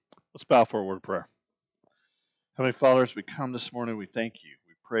Let's bow for a word of prayer. Heavenly Father, as we come this morning, we thank you,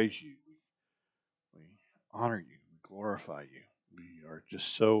 we praise you, we honor you, we glorify you. We are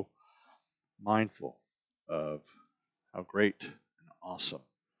just so mindful of how great and awesome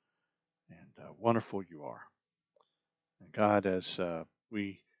and wonderful you are. And God, as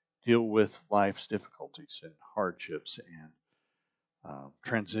we deal with life's difficulties and hardships and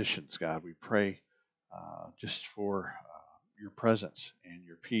transitions, God, we pray just for your presence and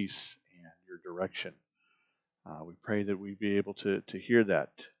your peace and your direction. We pray that we be able to hear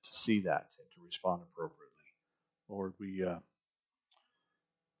that, to see that, and to respond appropriately. Lord, we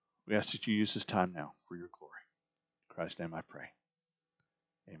ask that you use this time now for your glory. In Christ's name I pray.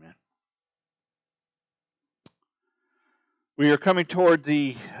 Amen. We are coming toward to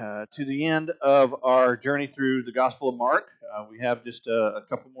the end of our journey through the Gospel of Mark. We have just a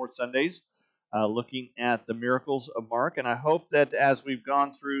couple more Sundays looking at the miracles of Mark, and I hope that as we've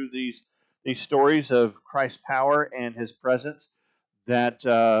gone through these stories of Christ's power and His presence, that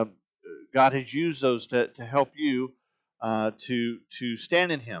God has used those to help you to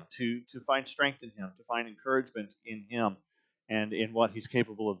stand in Him, to find strength in Him, to find encouragement in Him, and in what He's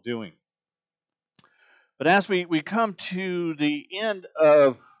capable of doing. But as we come to the end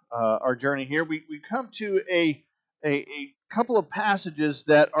of our journey here, we come to a couple of passages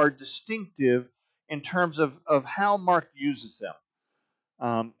that are distinctive in terms of how Mark uses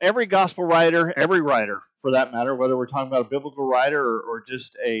them. Every gospel writer, every writer for that matter, whether we're talking about a biblical writer or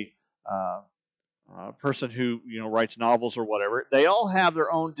just a person who writes novels or whatever, they all have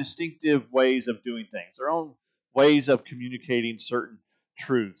their own distinctive ways of doing things, their own ways of communicating certain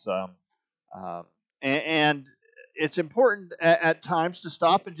truths. Uh, and it's important at times to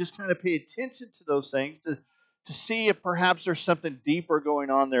stop and just kind of pay attention to those things to see if perhaps there's something deeper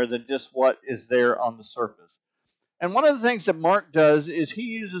going on there than just what is there on the surface. And one of the things that Mark does is he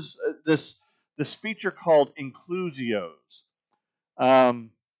uses this feature called inclusios. Now,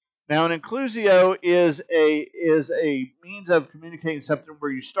 an inclusio is a means of communicating something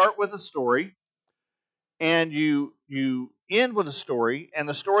where you start with a story and you end with a story, and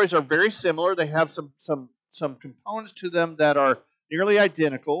the stories are very similar. They have some components to them that are nearly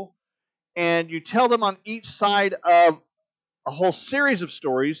identical, and you tell them on each side of a whole series of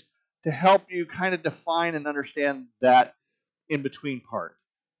stories to help you kind of define and understand that in between part.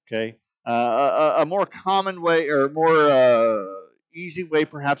 Okay, a more common way or more easy way,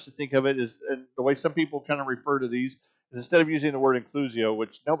 perhaps, to think of it is and the way some people kind of refer to these is instead of using the word inclusio,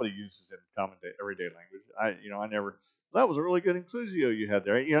 which nobody uses in common everyday language. I never. That was a really good inclusio you had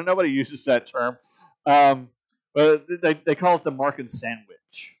there. Nobody uses that term, um, but they call it the Markan sandwich.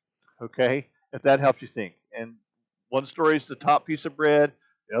 Okay, if that helps you think. And one story is the top piece of bread,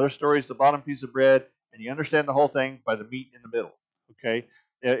 the other story is the bottom piece of bread, and you understand the whole thing by the meat in the middle. Okay,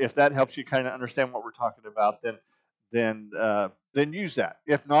 if that helps you kind of understand what we're talking about, then use that.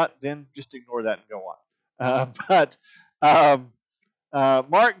 If not, then just ignore that and go on. But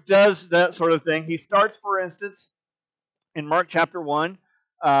Mark does that sort of thing. He starts, for instance, in Mark chapter 1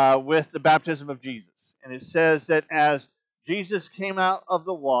 with the baptism of Jesus. And it says that as Jesus came out of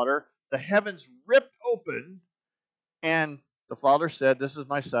the water, the heavens ripped open, and the Father said, "This is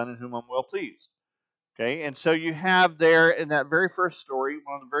my Son in whom I'm well pleased." Okay, and so you have there in that very first story,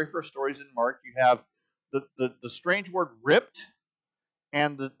 one of the very first stories in Mark, you have the strange word ripped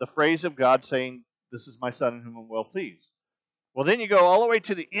and the phrase of God saying, "This is my Son in whom I'm well pleased." Well, then you go all the way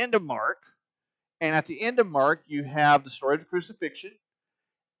to the end of Mark, and at the end of Mark, you have the story of the crucifixion.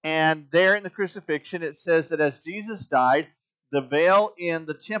 And there in the crucifixion, it says that as Jesus died, the veil in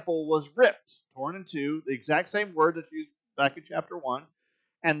the temple was ripped, torn in two, the exact same word that's used back in chapter 1.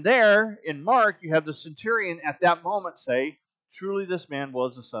 And there in Mark, you have the centurion at that moment say, "Truly this man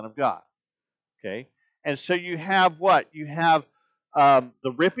was the Son of God." Okay? And so you have what? You have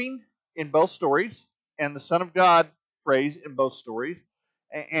the ripping in both stories and the Son of God phrase in both stories.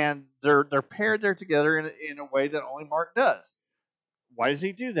 And they're paired there together in a way that only Mark does. Why does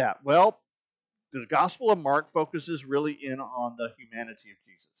he do that? Well, the Gospel of Mark focuses really in on the humanity of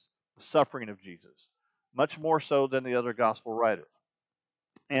Jesus, the suffering of Jesus, much more so than the other Gospel writers.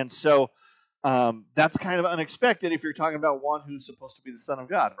 And so that's kind of unexpected if you're talking about one who's supposed to be the Son of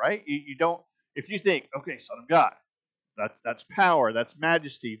God, right? You don't, if you think, okay, Son of God, that's power, that's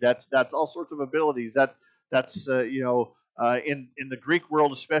majesty, that's all sorts of abilities. That's in the Greek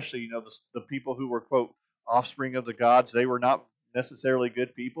world especially, the people who were quote offspring of the gods, they were not necessarily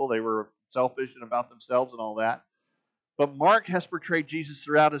good people. They were selfish and about themselves and all that. But Mark has portrayed Jesus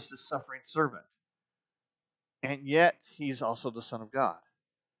throughout as the suffering servant, and yet he's also the Son of God.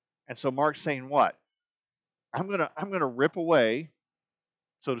 And so Mark's saying what? I'm gonna rip away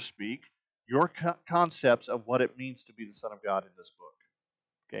so to speak, your concepts of what it means to be the Son of God in this book.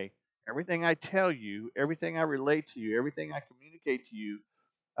 Okay? Everything I tell you, everything I relate to you, everything I communicate to you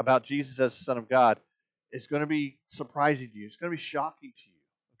about Jesus as the Son of God is going to be surprising to you. It's going to be shocking to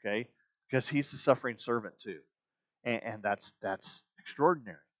you, okay? Because he's the suffering servant too. And that's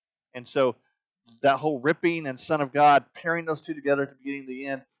extraordinary. And so that whole ripping and Son of God, pairing those two together at the beginning and the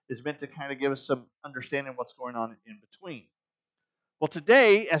end, is meant to kind of give us some understanding of what's going on in between. Well,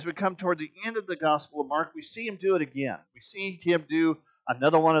 today, as we come toward the end of the Gospel of Mark, we see him do it again. We see him do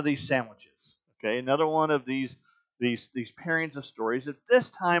another one of these sandwiches. Okay, another one of these pairings of stories. At this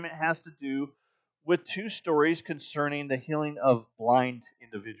time, it has to do with two stories concerning the healing of blind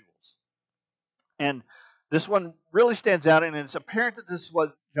individuals. And this one really stands out, and it's apparent that this is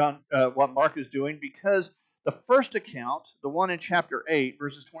what what Mark is doing, because the first account, the one in chapter 8,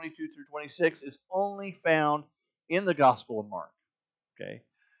 verses 22 through 26, is only found in the Gospel of Mark. Okay,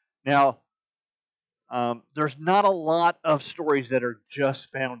 now there's not a lot of stories that are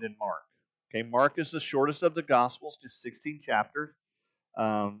just found in Mark. Okay, Mark is the shortest of the Gospels, just 16 chapters.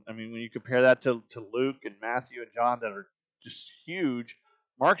 I mean, when you compare that to Luke and Matthew and John that are just huge,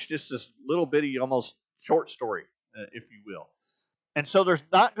 Mark's just this little bitty, almost short story, if you will. And so there's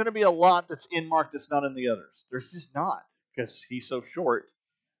not going to be a lot that's in Mark that's not in the others. There's just not, because he's so short.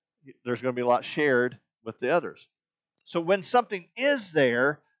 There's going to be a lot shared with the others. So when something is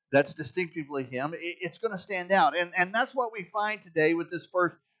there that's distinctively him, it's going to stand out. And that's what we find today with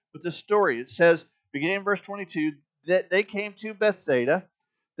this story. It says, beginning in verse 22, that they came to Bethsaida.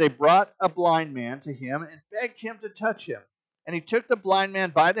 They brought a blind man to him and begged him to touch him. And he took the blind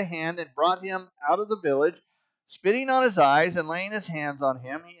man by the hand and brought him out of the village. Spitting on his eyes and laying his hands on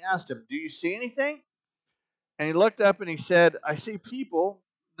him, he asked him, "Do you see anything?" And he looked up and he said, "I see people.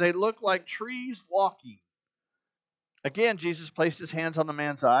 They look like trees walking." Again, Jesus placed his hands on the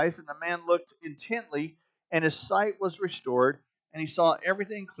man's eyes, and the man looked intently, and his sight was restored, and he saw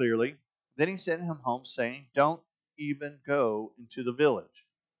everything clearly. Then he sent him home, saying, "Don't even go into the village."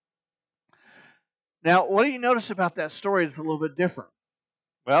 Now, what do you notice about that story that's a little bit different?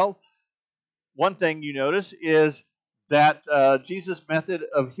 Well, one thing you notice is that Jesus' method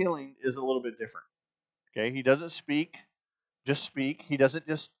of healing is a little bit different. Okay, he doesn't just speak. He doesn't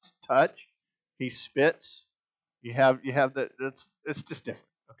just touch. He spits. You have that. It's just different.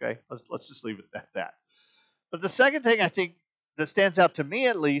 Okay, let's just leave it at that. But the second thing I think that stands out to me,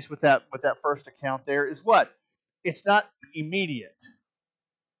 at least, with that first account there, is what? It's not immediate.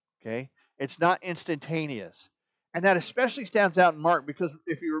 Okay, it's not instantaneous, and that especially stands out in Mark, because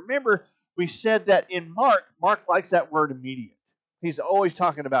if you remember, we said that in Mark likes that word immediate. He's always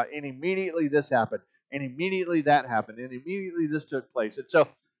talking about, and immediately this happened, and immediately that happened, and immediately this took place. And so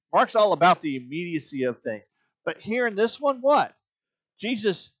Mark's all about the immediacy of things. But here in this one, what?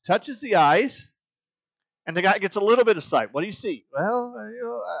 Jesus touches the eyes, and the guy gets a little bit of sight. What do you see?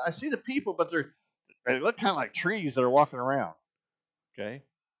 Well, I see the people, but they look kind of like trees that are walking around. Okay?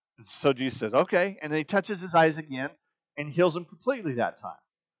 And so Jesus says, "Okay," and then he touches his eyes again and heals him completely that time.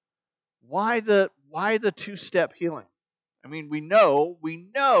 Why the two-step healing? I mean, we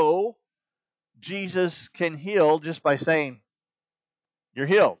know Jesus can heal just by saying, "You're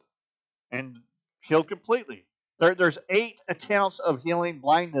healed," and healed completely. There's 8 accounts of healing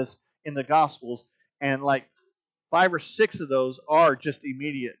blindness in the Gospels, and like 5 or 6 of those are just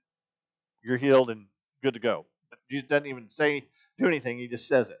immediate. You're healed and good to go. Jesus doesn't even do anything. He just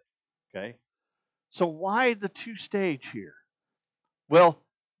says it. Okay? So why the 2-stage here? Well,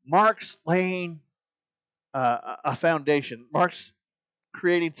 Mark's laying a foundation. Mark's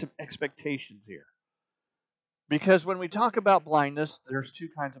creating some expectations here. Because when we talk about blindness, there's 2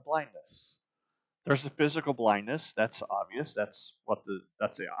 kinds of blindness. There's the physical blindness. That's obvious. That's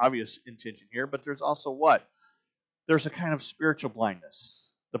the obvious intention here. But there's also what? There's a kind of spiritual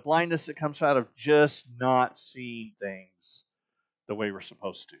blindness. The blindness that comes out of just not seeing things the way we're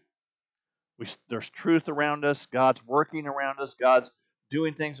supposed to. There's truth around us. God's working around us. God's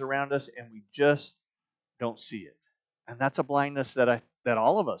doing things around us, and we just don't see it. And that's a blindness that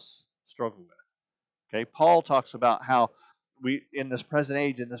all of us struggle with. Okay, Paul talks about how we, in this present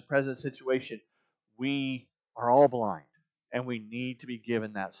age, in this present situation, we are all blind, and we need to be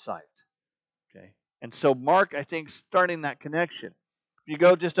given that sight. Okay, and so Mark, I think, starting that connection. If you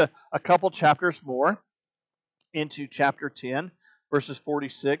go just a couple chapters more into chapter 10, verses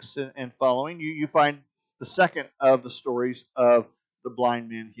 46 and following, you find the second of the stories of the blind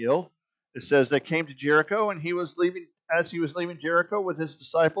man healed. It says they came to Jericho, and as he was leaving Jericho with his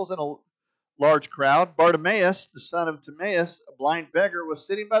disciples and a large crowd, Bartimaeus, the son of Timaeus, a blind beggar, was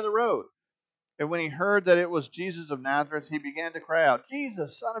sitting by the road. And when he heard that it was Jesus of Nazareth, he began to cry out,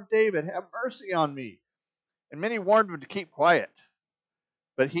 Jesus, Son of David, have mercy on me. And many warned him to keep quiet.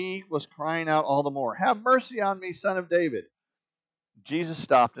 But he was crying out all the more, have mercy on me, Son of David. Jesus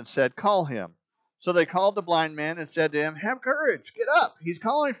stopped and said, call him. So they called the blind man and said to him, have courage, get up, he's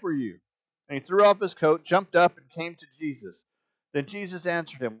calling for you. And he threw off his coat, jumped up, and came to Jesus. Then Jesus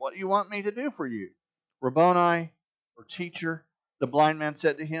answered him, what do you want me to do for you? Rabboni, or teacher, the blind man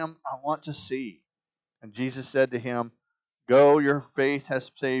said to him, I want to see. And Jesus said to him, go, your faith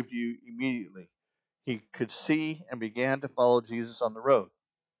has saved you. Immediately he could see and began to follow Jesus on the road.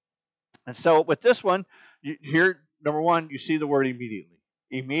 And so with this one, here, number one, you see the word immediately.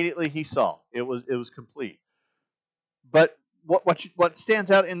 Immediately he saw. It was complete. But what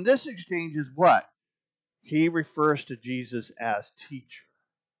stands out in this exchange is what? He refers to Jesus as teacher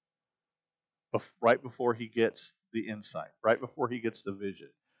right before he gets the insight, right before he gets the vision.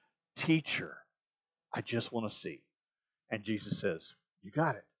 Teacher, I just want to see. And Jesus says, you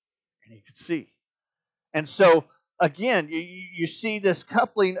got it. And he could see. And so, again, you see this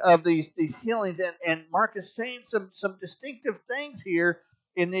coupling of these healings, and Mark is saying some distinctive things here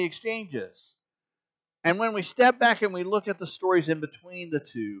in the exchanges. And when we step back and we look at the stories in between the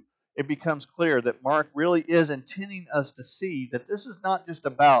two, it becomes clear that Mark really is intending us to see that this is not just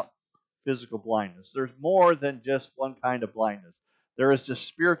about physical blindness. There's more than just one kind of blindness. There is this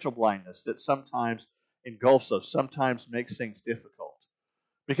spiritual blindness that sometimes engulfs us, sometimes makes things difficult.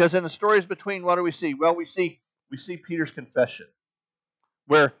 Because in the stories between, what do we see? Well, we see Peter's confession,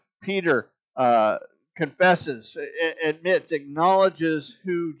 where Peter confesses, admits, acknowledges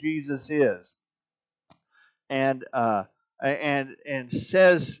who Jesus is, and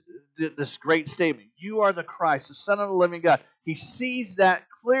says this great statement: "You are the Christ, the Son of the living God." He sees that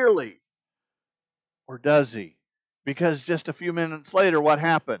clearly, or does he? Because just a few minutes later, what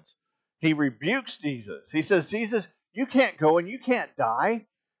happens? He rebukes Jesus. He says, "Jesus, you can't go and you can't die."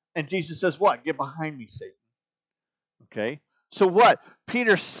 And Jesus says, what? Get behind me, Satan. Okay? So what?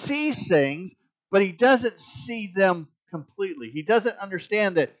 Peter sees things, but he doesn't see them completely. He doesn't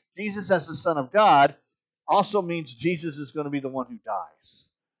understand that Jesus as the Son of God also means Jesus is going to be the one who dies.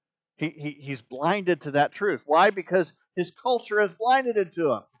 He's blinded to that truth. Why? Because his culture has blinded it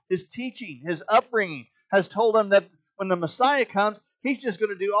to him. His teaching, his upbringing has told him that when the Messiah comes, he's just going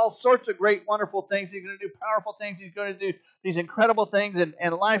to do all sorts of great, wonderful things. He's going to do powerful things. He's going to do these incredible things,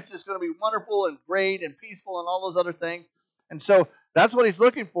 and life's just going to be wonderful and great and peaceful and all those other things. And so that's what he's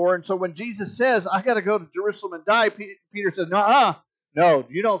looking for. And so when Jesus says, I got to go to Jerusalem and die, Peter says, no,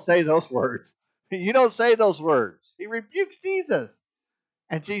 you don't say those words. You don't say those words. He rebukes Jesus.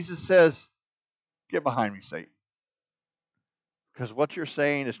 And Jesus says, get behind me, Satan. Because what you're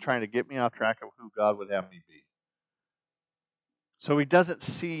saying is trying to get me off track of who God would have me be. So he doesn't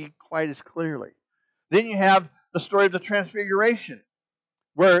see quite as clearly. Then you have the story of the Transfiguration,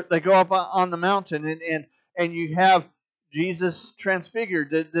 where they go up on the mountain and you have Jesus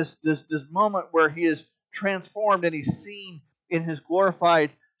transfigured, this moment where he is transformed and he's seen in his glorified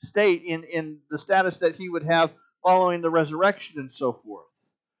state, in the status that he would have following the resurrection and so forth.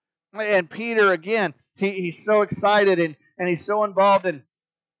 And Peter, again, he's so excited and he's so involved in,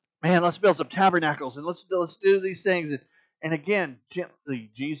 man, let's build some tabernacles and let's do these things. And again, gently,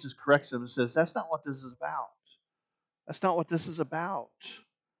 Jesus corrects him and says, that's not what this is about. That's not what this is about.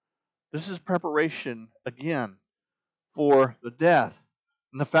 This is preparation, again, for the death.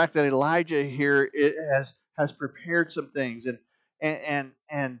 And the fact that Elijah here has prepared some things. And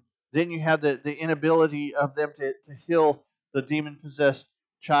then you have the inability of them to heal the demon-possessed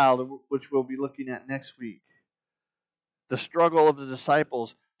child, which we'll be looking at next week. The struggle of the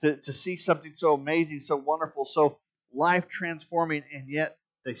disciples to see something so amazing, so wonderful, so life-transforming, and yet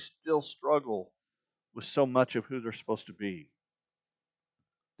they still struggle with so much of who they're supposed to be.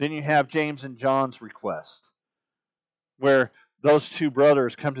 Then you have James and John's request, where those two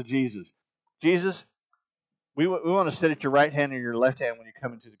brothers come to Jesus. Jesus, we want to sit at your right hand and your left hand when you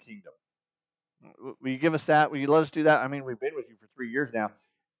come into the kingdom. Will you give us that? Will you let us do that? I mean, we've been with you for 3 years now,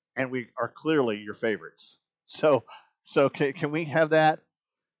 and we are clearly your favorites. So can we have that?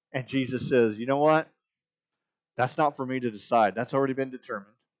 And Jesus says, you know what? That's not for me to decide. That's already been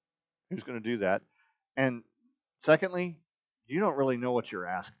determined. Who's going to do that? And secondly, you don't really know what you're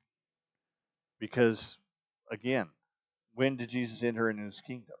asking. Because, again, when did Jesus enter into his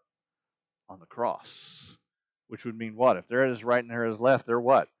kingdom? On the cross. Which would mean what? If they're at his right and they're at his left, they're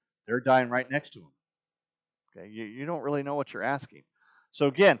what? They're dying right next to him. Okay, you don't really know what you're asking. So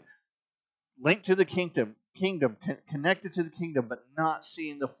again, linked to the kingdom, connected to the kingdom, but not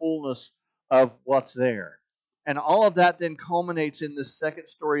seeing the fullness of what's there. And all of that then culminates in this second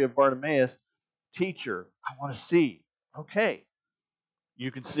story of Bartimaeus, Teacher, I want to see. Okay,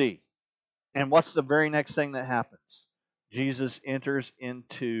 you can see. And what's the very next thing that happens? Jesus enters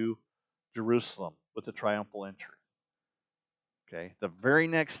into Jerusalem with a triumphal entry. Okay, the very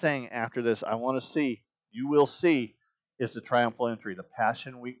next thing after this, I want to see, you will see, is the triumphal entry. The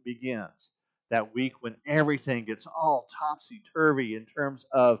Passion Week begins. That week when everything gets all topsy-turvy in terms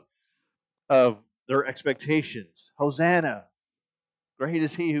of their expectations. Hosanna, great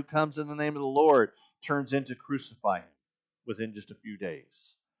is he who comes in the name of the Lord, turns into crucify him within just a few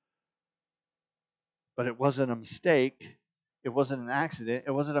days. But it wasn't a mistake. It wasn't an accident.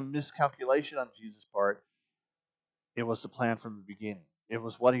 It wasn't a miscalculation on Jesus' part. It was the plan from the beginning. It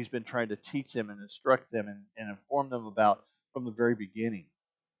was what he's been trying to teach them and instruct them and inform them about from the very beginning.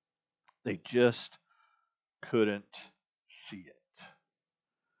 They just couldn't see it.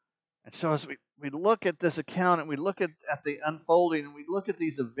 And so as we look at this account and we look at the unfolding and we look at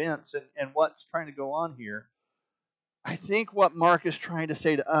these events and what's trying to go on here, I think what Mark is trying to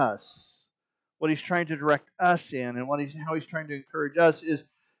say to us, what he's trying to direct us in, and how he's trying to encourage us is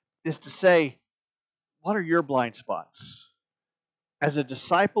to say, what are your blind spots? As a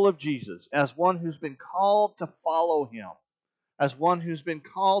disciple of Jesus, as one who's been called to follow him, as one who's been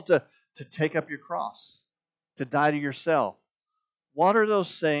called to take up your cross, to die to yourself, what are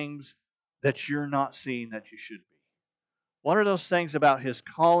those things that you're not seeing that you should be? What are those things about his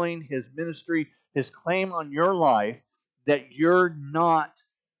calling, his ministry, his claim on your life that you're not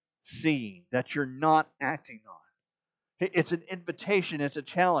seeing, that you're not acting on? It's an invitation, it's a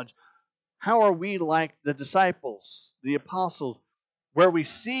challenge. How are we like the disciples, the apostles, where we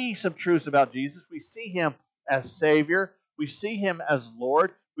see some truths about Jesus? We see him as Savior. We see him as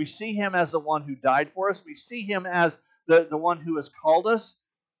Lord. We see him as the one who died for us. We see him as the one who has called us.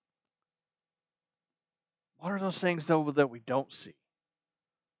 What are those things, though, that we don't see?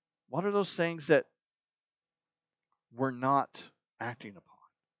 What are those things that we're not acting upon?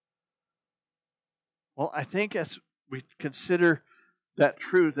 Well, I think as we consider that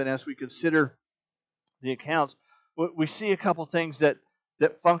truth and as we consider the accounts, we see a couple things that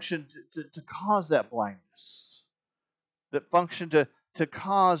function to cause that blindness, that function to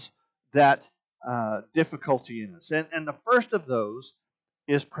cause that difficulty in us. And the first of those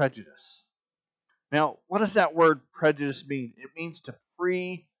is prejudice. Now, what does that word prejudice mean? It means to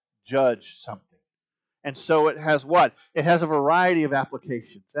prejudge something. And so it has what? It has a variety of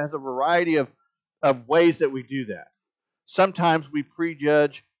applications. It has a variety of ways that we do that. Sometimes we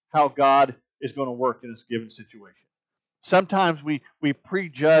prejudge how God is going to work in a given situation. Sometimes we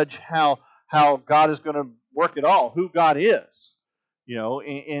prejudge how God is going to work at all, who God is,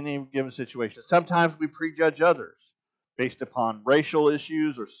 in a given situation. Sometimes we prejudge others based upon racial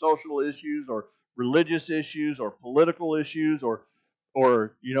issues or social issues or religious issues or political issues or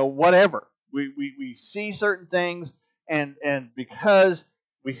whatever. We see certain things and because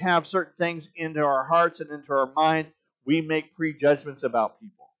we have certain things into our hearts and into our mind, we make prejudgments about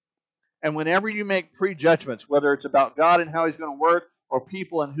people. And whenever you make prejudgments, whether it's about God and how he's going to work or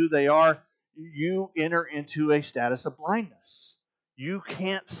people and who they are, you enter into a status of blindness. You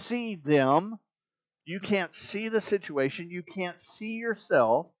can't see them. You can't see the situation. You can't see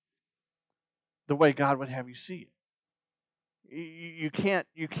yourself the way God would have you see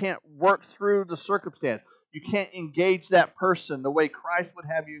it. You can't work through the circumstance. You can't engage that person the way Christ would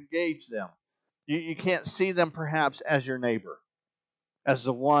have you engage them. You can't see them perhaps as your neighbor, as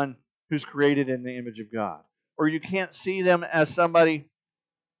the one who's created in the image of God. Or you can't see them as somebody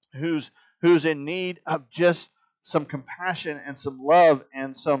who's in need of just some compassion and some love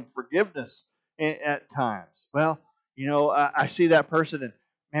and some forgiveness at times. Well, I see that person and,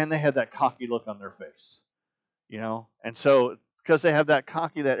 man, they have that cocky look on their face. And so because they have that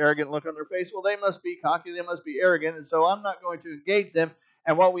cocky, that arrogant look on their face, well, they must be cocky, they must be arrogant, and so I'm not going to engage them.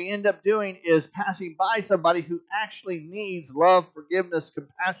 And what we end up doing is passing by somebody who actually needs love, forgiveness,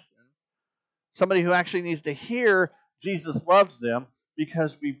 compassion, somebody who actually needs to hear Jesus loves them,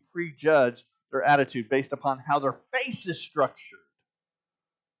 because we prejudge their attitude based upon how their face is structured.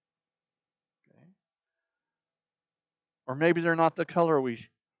 Okay? Or maybe they're not the color we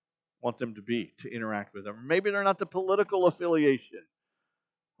want them to be to interact with them. Or maybe they're not the political affiliation.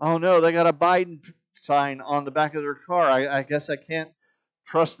 Oh no, they got a Biden sign on the back of their car. I guess I can't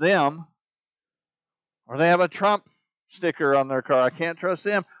trust them. Or they have a Trump sticker on their car. I can't trust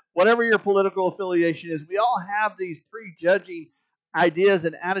them. Whatever your political affiliation is, we all have these prejudging ideas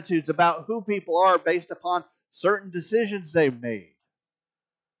and attitudes about who people are based upon certain decisions they've made.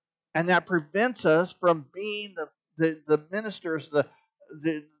 And that prevents us from being the ministers,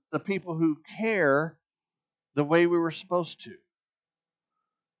 the people who care the way we were supposed to.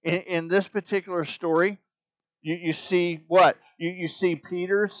 In this particular story, you see what? You see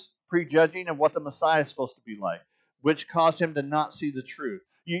Peter's prejudging of what the Messiah is supposed to be like, which caused him to not see the truth.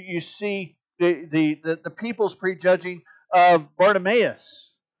 You see the people's prejudging of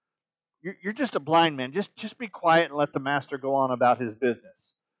Bartimaeus. You're just a blind man. Just be quiet and let the master go on about his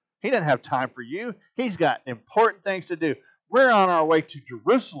business. He doesn't have time for you. He's got important things to do. We're on our way to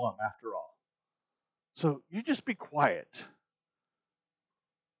Jerusalem after all. So you just be quiet.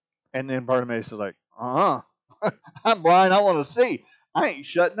 And then Bartimaeus is like, I'm blind. I want to see. I ain't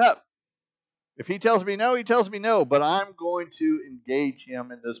shutting up. If he tells me no, he tells me no. But I'm going to engage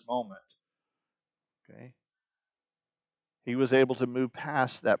him in this moment. Okay. He was able to move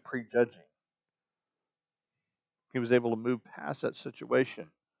past that prejudging. He was able to move past that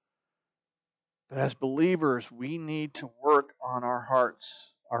situation. But as believers, we need to work on our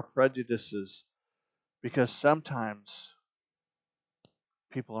hearts, our prejudices, because sometimes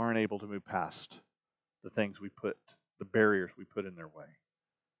people aren't able to move past the barriers we put in their way.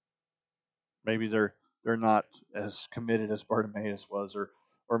 Maybe they're not as committed as Bartimaeus was,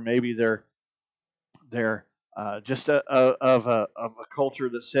 or maybe they're just of a culture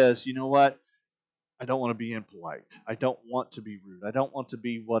that says, you know what, I don't want to be impolite. I don't want to be rude. I don't want to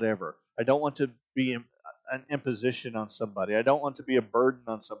be whatever. I don't want to be an imposition on somebody. I don't want to be a burden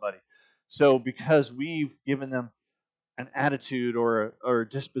on somebody. So because we've given them an attitude or a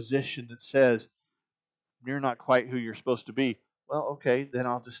disposition that says you're not quite who you're supposed to be, well, okay, then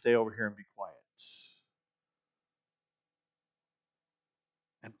I'll just stay over here and be quiet.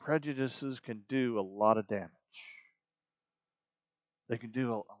 And prejudices can do a lot of damage. They can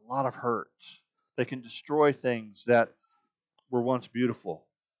do a lot of hurt. They can destroy things that were once beautiful.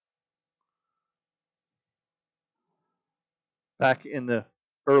 Back in the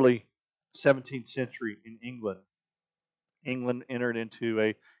early 17th century in England, England entered into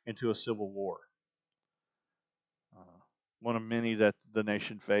a civil war, one of many that the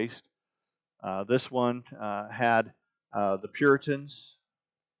nation faced. This one had the Puritans,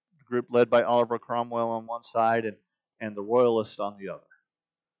 a group led by Oliver Cromwell on one side, and the Royalists on the other.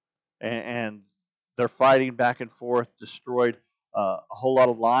 And their fighting back and forth destroyed a whole lot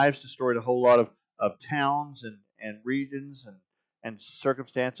of lives, destroyed a whole lot of towns and regions and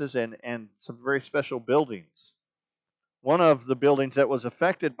circumstances, and some very special buildings. One of the buildings that was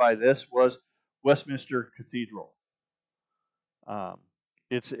affected by this was Westminster Cathedral. Um,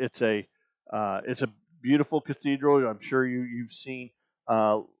 it's a beautiful cathedral. I'm sure you've seen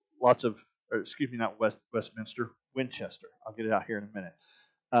lots of, excuse me, not Westminster, Winchester. I'll get it out here in a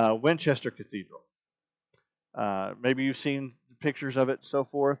minute. Winchester Cathedral. Maybe you've seen pictures of it, and so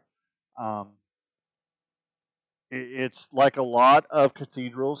forth. Um, it's like a lot of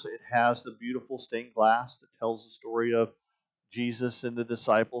cathedrals. It has the beautiful stained glass that tells the story of Jesus and the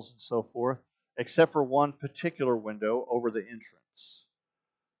disciples and so forth, except for one particular window over the entrance.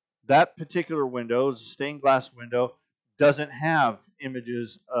 That particular window is a stained glass window, doesn't have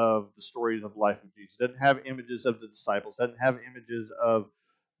images of the story of the life of Jesus, doesn't have images of the disciples, doesn't have images of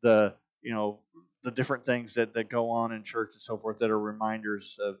the, the different things that go on in church and so forth that are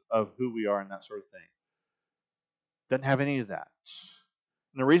reminders of who we are and that sort of thing. Doesn't have any of that.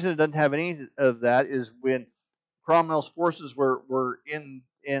 And the reason it doesn't have any of that is when Cromwell's forces were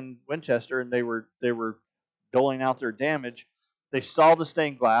in Winchester and they were doling out their damage, they saw the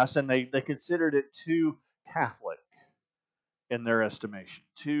stained glass and they considered it too Catholic in their estimation,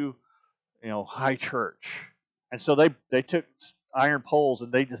 too high church, and so they took iron poles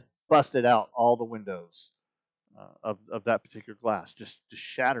and they just busted out all the windows of that particular glass, just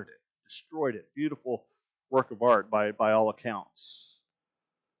shattered it, destroyed it. Beautiful work of art by all accounts,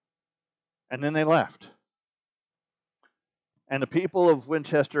 and then they left. And the people of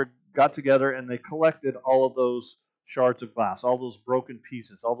Winchester got together and they collected all of those shards of glass, all those broken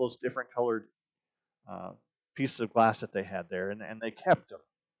pieces, all those different colored pieces of glass that they had there, and they kept them.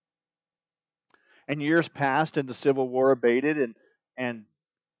 And years passed and the Civil War abated, and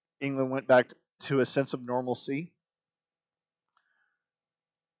England went back to a sense of normalcy.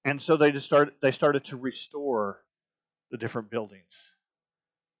 And so they started to restore the different buildings.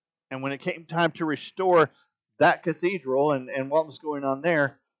 And when it came time to restore that cathedral and what was going on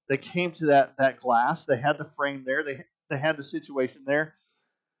there, they came to that glass. They had the frame there. They had the situation there,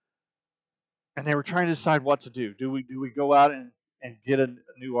 and they were trying to decide what to do. Do we go out and get a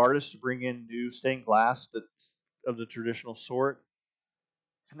new artist to bring in new stained glass that's of the traditional sort?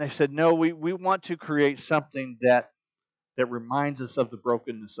 And they said, no, we want to create something that reminds us of the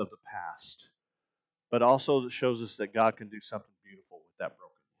brokenness of the past, but also that shows us that God can do something beautiful with that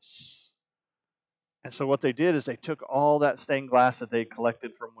brokenness. And so what they did is they took all that stained glass that they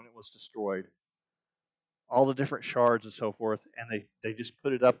collected from when it was destroyed, all the different shards and so forth, and they just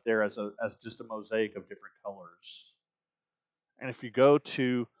put it up there as just a mosaic of different colors. And if you go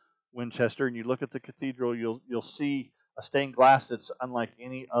to Winchester and you look at the cathedral, you'll see a stained glass that's unlike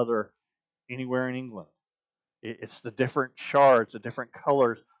any other anywhere in England. It's the different shards, the different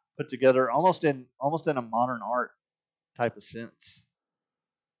colors put together, almost in a modern art type of sense.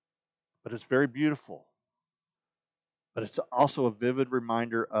 But it's very beautiful. But it's also a vivid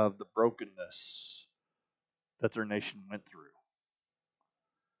reminder of the brokenness that their nation went through.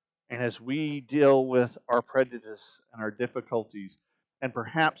 And as we deal with our prejudice and our difficulties, and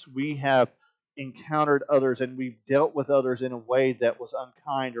perhaps we have encountered others and we've dealt with others in a way that was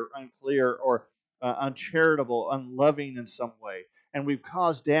unkind or unclear or uncharitable, unloving in some way, and we've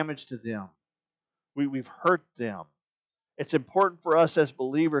caused damage to them, we've hurt them. It's important for us as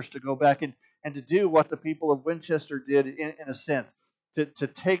believers to go back and to do what the people of Winchester did in a sense, to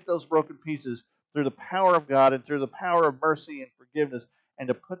take those broken pieces through the power of God and through the power of mercy and forgiveness, and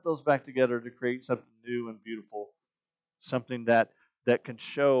to put those back together to create something new and beautiful, something that can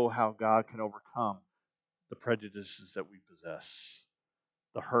show how God can overcome the prejudices that we possess,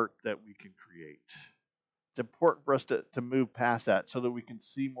 the hurt that we can create. It's important for us to move past that so that we can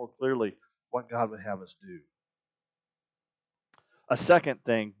see more clearly what God would have us do. A second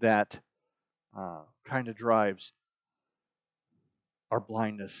thing that kind of drives our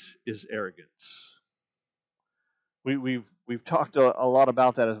blindness is arrogance. We've talked a lot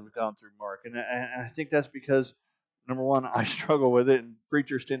about that as we've gone through Mark, and I think that's because, number one, I struggle with it, and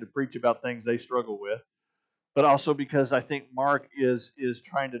preachers tend to preach about things they struggle with, but also because I think Mark is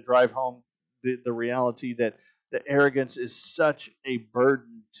trying to drive home the reality that the arrogance is such a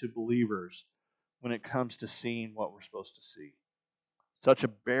burden to believers when it comes to seeing what we're supposed to see, such a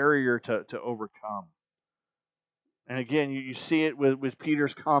barrier to overcome. And again, you see it with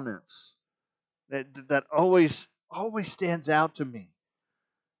Peter's comments that always stands out to me.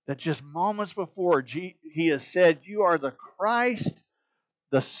 That just moments before he has said, "You are the Christ,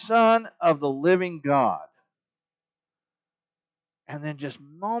 the Son of the living God." And then just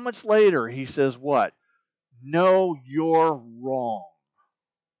moments later, he says what? "No, you're wrong."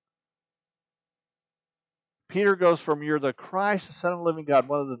 Peter goes from "You're the Christ, the Son of the living God,"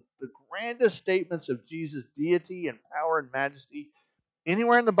 one of the grandest statements of Jesus' deity and power and majesty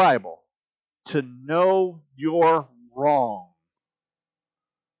anywhere in the Bible, to "No, you're wrong."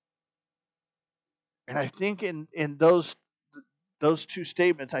 And I think in those two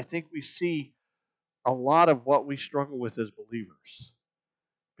statements, I think we see a lot of what we struggle with as believers.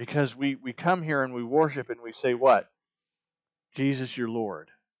 Because we come here and we worship and we say what? "Jesus, your Lord.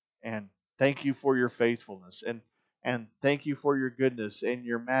 And thank you for your faithfulness. And thank you for your goodness and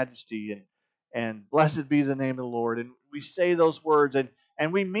your majesty. And blessed be the name of the Lord." And we say those words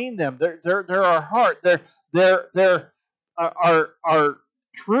and we mean them. They're our heart. They're our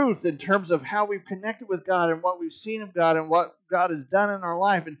truth in terms of how we've connected with God and what we've seen of God and what God has done in our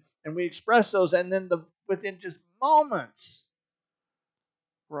life. And we express those. And then within just moments,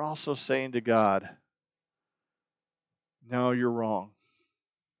 we're also saying to God, "No, you're wrong.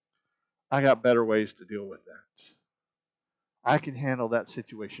 I got better ways to deal with that. I can handle that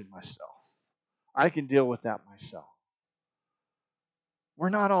situation myself. I can deal with that myself." We're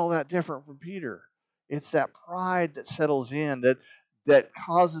not all that different from Peter. It's that pride that settles in that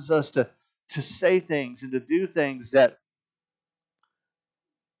causes us to say things and to do things that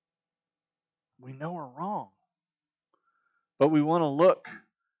we know are wrong. But we want to look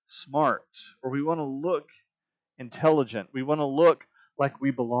smart, or we want to look intelligent. We want to look like we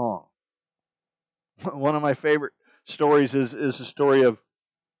belong. One of my favorite stories is the story of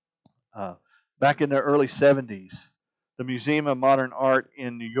back in the early 70s. The Museum of Modern Art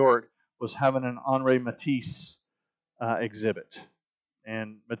in New York was having an Henri Matisse exhibit.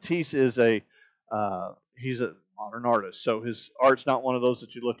 And Matisse is he's a modern artist. So his art's not one of those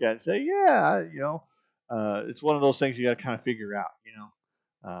that you look at and say, "Yeah, it's one of those things you got to kind of figure out,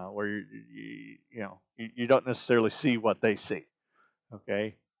 where you don't necessarily see what they see."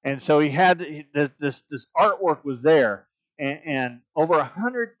 Okay, and so he had this artwork was there, and over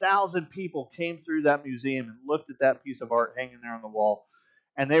 100,000 people came through that museum and looked at that piece of art hanging there on the wall,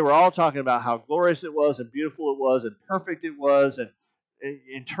 and they were all talking about how glorious it was and beautiful it was and perfect it was, and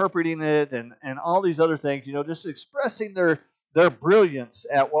interpreting it and all these other things, just expressing their brilliance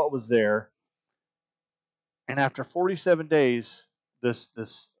at what was there. And after 47 days, this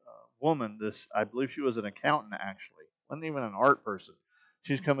woman, I believe she was an accountant actually, wasn't even an art person.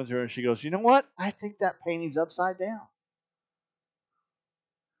 She's coming through and she goes, "You know what? I think that painting's upside down."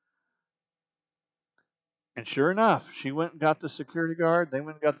 And sure enough, she went and got the security guard. They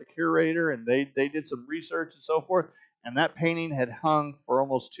went and got the curator, and they did some research and so forth. And that painting had hung for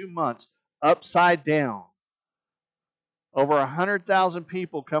almost 2 months upside down. Over 100,000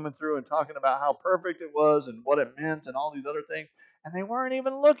 people coming through and talking about how perfect it was and what it meant and all these other things. And they weren't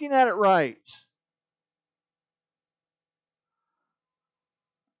even looking at it right.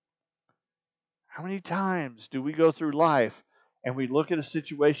 How many times do we go through life and we look at a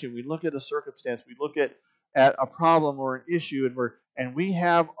situation, we look at a circumstance, we look at a problem or an issue, and we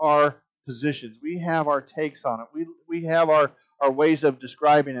have our positions, we have our takes on it, we have our ways of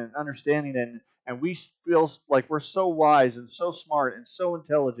describing it and understanding it, and we feel like we're so wise and so smart and so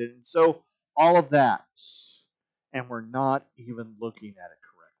intelligent and so all of that, and we're not even looking at it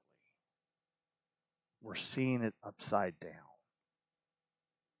correctly. We're seeing it upside down.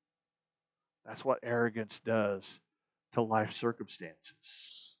 That's what arrogance does to life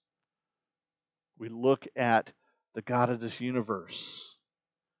circumstances. We look at the God of this universe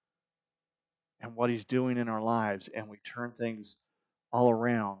and what He's doing in our lives, and we turn things all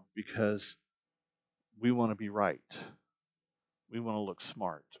around because we want to be right. We want to look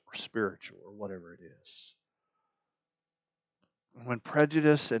smart or spiritual or whatever it is. And when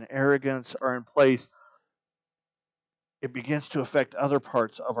prejudice and arrogance are in place, it begins to affect other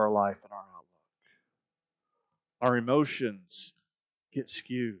parts of our life and our outlook. Our emotions get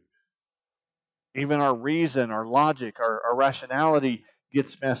skewed. Even our reason, our logic, our rationality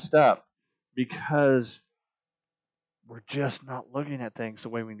gets messed up because we're just not looking at things the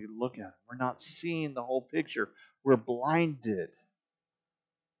way we need to look at them. We're not seeing the whole picture. We're blinded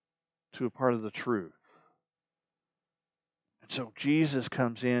to a part of the truth. And so Jesus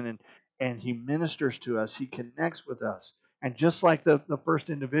comes in and He ministers to us. He connects with us. And just like the first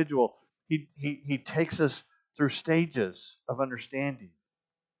individual, he takes us through stages of understanding.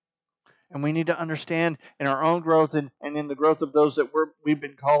 And we need to understand in our own growth and in the growth of those that we've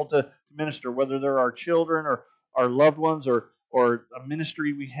been called to minister, whether they're our children or our loved ones or a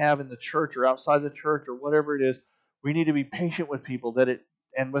ministry we have in the church or outside the church or whatever it is. We need to be patient with people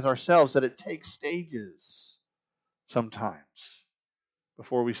and with ourselves, that it takes stages sometimes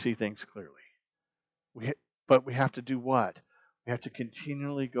before we see things clearly. But we have to do what? We have to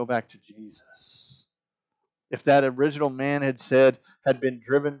continually go back to Jesus. If that original man had been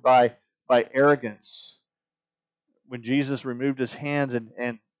driven by arrogance, when Jesus removed His hands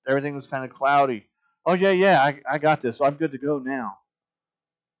and everything was kind of cloudy, oh yeah, I got this, so I'm good to go now.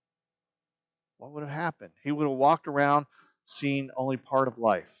 What would have happened? He would have walked around seeing only part of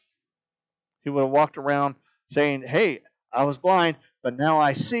life. He would have walked around saying, hey, I was blind, but now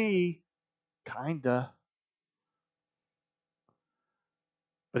I see, kinda.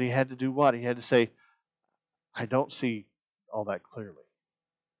 But he had to do what? He had to say, I don't see all that clearly.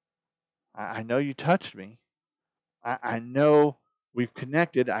 I know you touched me. I know we've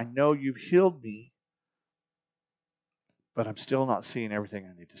connected. I know you've healed me. But I'm still not seeing everything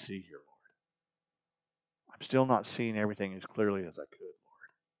I need to see here, Lord. I'm still not seeing everything as clearly as I could, Lord.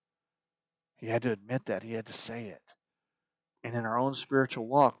 He had to admit that. He had to say it. And in our own spiritual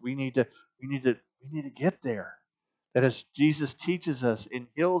walk, we need to get there. That as Jesus teaches us and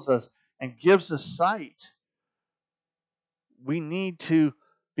heals us and gives us sight, we need to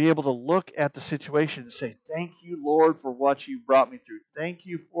be able to look at the situation and say, thank you, Lord, for what you brought me through. Thank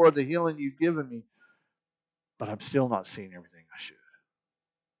you for the healing you've given me. But I'm still not seeing everything I should.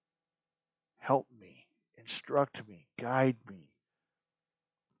 Help me, instruct me, guide me.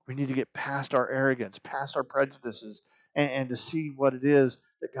 We need to get past our arrogance, past our prejudices, and to see what it is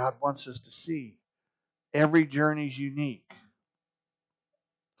that God wants us to see. Every journey is unique.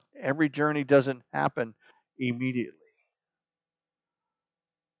 Every journey doesn't happen immediately.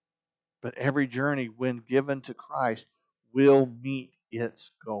 But every journey, when given to Christ, will meet its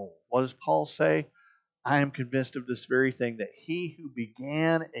goal. What does Paul say? I am convinced of this very thing, that He who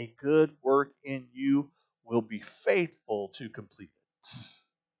began a good work in you will be faithful to complete it.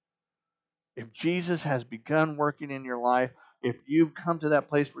 If Jesus has begun working in your life, if you've come to that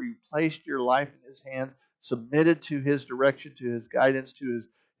place where you've placed your life in His hands, submitted to His direction, to His guidance, to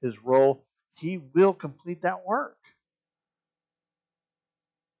His role, He will complete that work.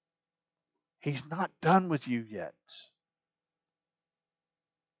 He's not done with you yet.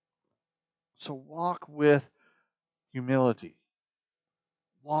 So walk with humility.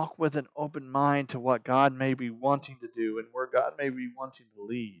 Walk with an open mind to what God may be wanting to do and where God may be wanting to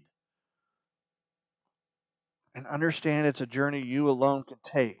lead. And understand it's a journey you alone can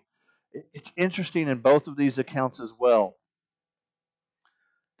take. It's interesting in both of these accounts as well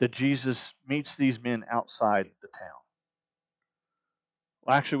that Jesus meets these men outside the town.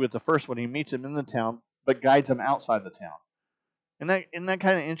 Well, actually, with the first one, He meets them in the town but guides them outside the town. Isn't that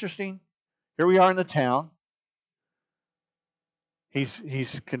kind of interesting? Here we are in the town.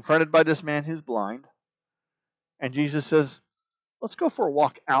 He's confronted by this man who's blind, and Jesus says, "Let's go for a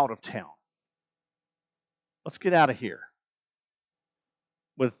walk out of town. Let's get out of here."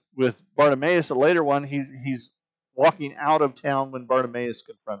 With Bartimaeus, the later one, he's walking out of town when Bartimaeus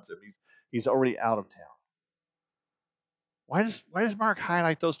confronts him. He's already out of town. Why does Mark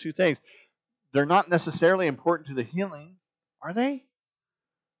highlight those two things? They're not necessarily important to the healing, are they?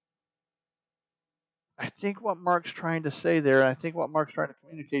 I think what Mark's trying to say there, I think what Mark's trying to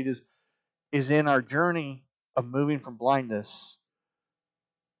communicate is in our journey of moving from blindness,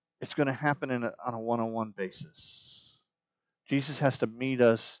 it's going to happen on a one-on-one basis. Jesus has to meet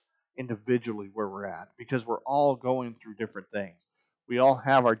us individually where we're at because we're all going through different things. We all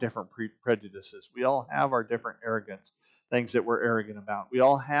have our different prejudices. We all have our different arrogance, things that we're arrogant about. We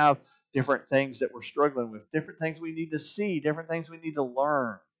all have different things that we're struggling with, different things we need to see, different things we need to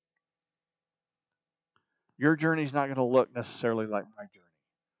learn. Your journey is not going to look necessarily like my journey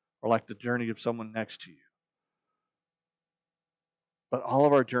or like the journey of someone next to you. But all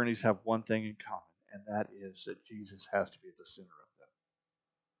of our journeys have one thing in common, and that is that Jesus has to be at the center of them.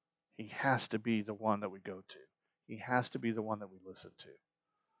 He has to be the one that we go to. He has to be the one that we listen to.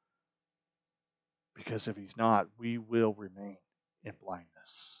 Because if he's not, we will remain in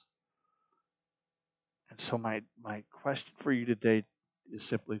blindness. And so my question for you today is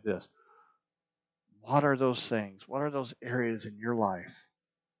simply this. What are those things? What are those areas in your life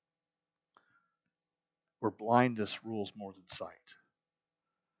where blindness rules more than sight?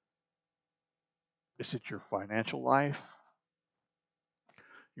 Is it your financial life?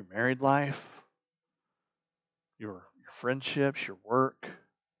 Your married life? Your friendships? Your work?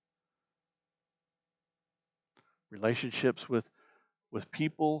 Relationships with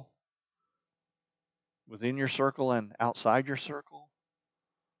people within your circle and outside your circle?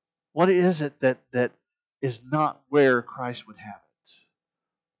 What is it that is not where Christ would have it?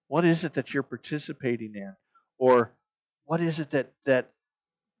 What is it that you're participating in? Or what is it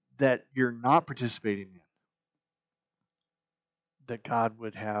that you're not participating in that God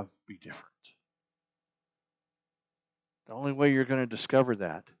would have be different? The only way you're going to discover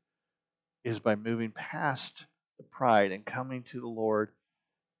that is by moving past the pride and coming to the Lord,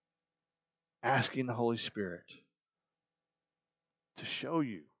 asking the Holy Spirit to show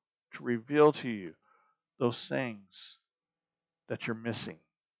you, to reveal to you those things that you're missing,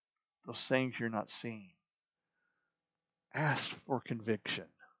 those things you're not seeing. Ask for conviction.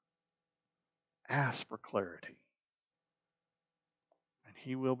 Ask for clarity. And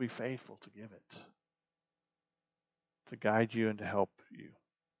He will be faithful to give it, to guide you and to help you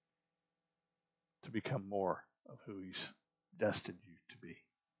to become more of who He's destined you to be.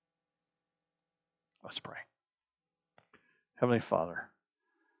 Let's pray. Heavenly Father,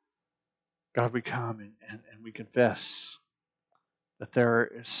 God, we come and we confess that there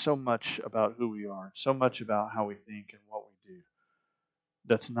is so much about who we are, so much about how we think and what we do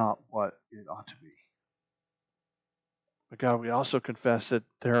that's not what it ought to be. But God, we also confess that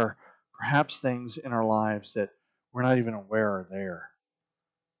there are perhaps things in our lives that we're not even aware are there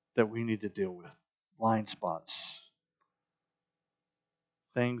that we need to deal with. Blind spots.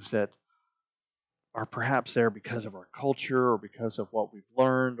 Things that are perhaps there because of our culture or because of what we've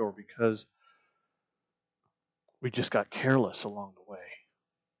learned or because we just got careless along the way.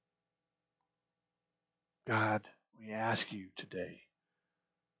 God, we ask you today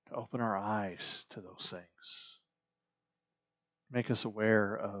to open our eyes to those things. Make us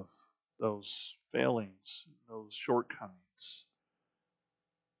aware of those failings, those shortcomings.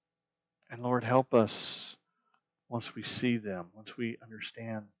 And Lord, help us once we see them, once we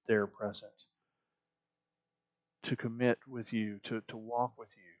understand they're present, to commit with you, to walk with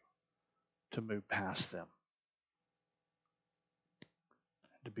you, to move past them,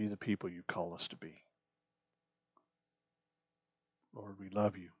 and to be the people you call us to be. Lord, we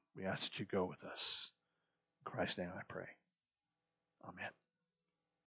love you. We ask that you go with us. In Christ's name I pray. Amen.